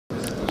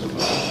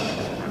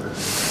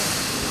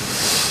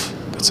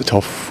It's a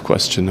tough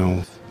question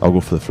now. I'll go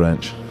for the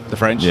French. The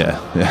French? Yeah,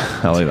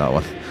 I like that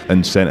one.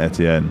 And Saint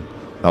Etienne,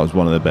 that was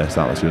one of the best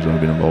atmospheres I've ever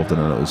been involved in,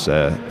 and it was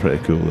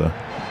pretty cool there.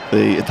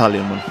 The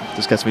Italian one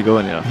just gets me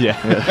going, Yeah.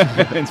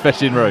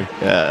 Especially in Row.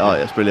 Yeah,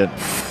 it's brilliant.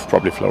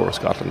 Probably Flower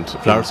Scotland.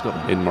 Flower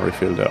Scotland. In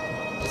Murrayfield,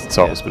 yeah. It's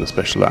always been a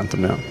special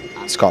anthem,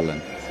 yeah.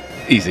 Scotland.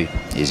 Easy.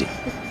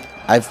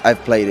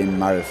 I've played in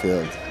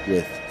Murrayfield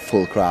with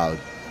full crowd,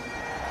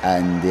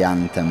 and the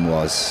anthem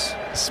was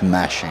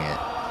smashing it.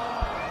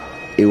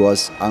 It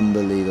was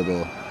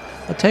unbelievable.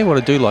 I'll tell you what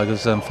I do like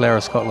is Flower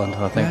of Scotland.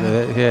 I think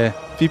A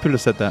few people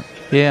have said that.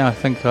 Yeah, I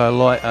think I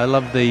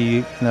love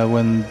the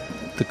when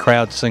the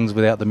crowd sings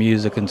without the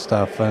music and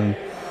stuff, and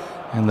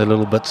the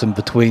little bits in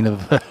between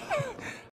of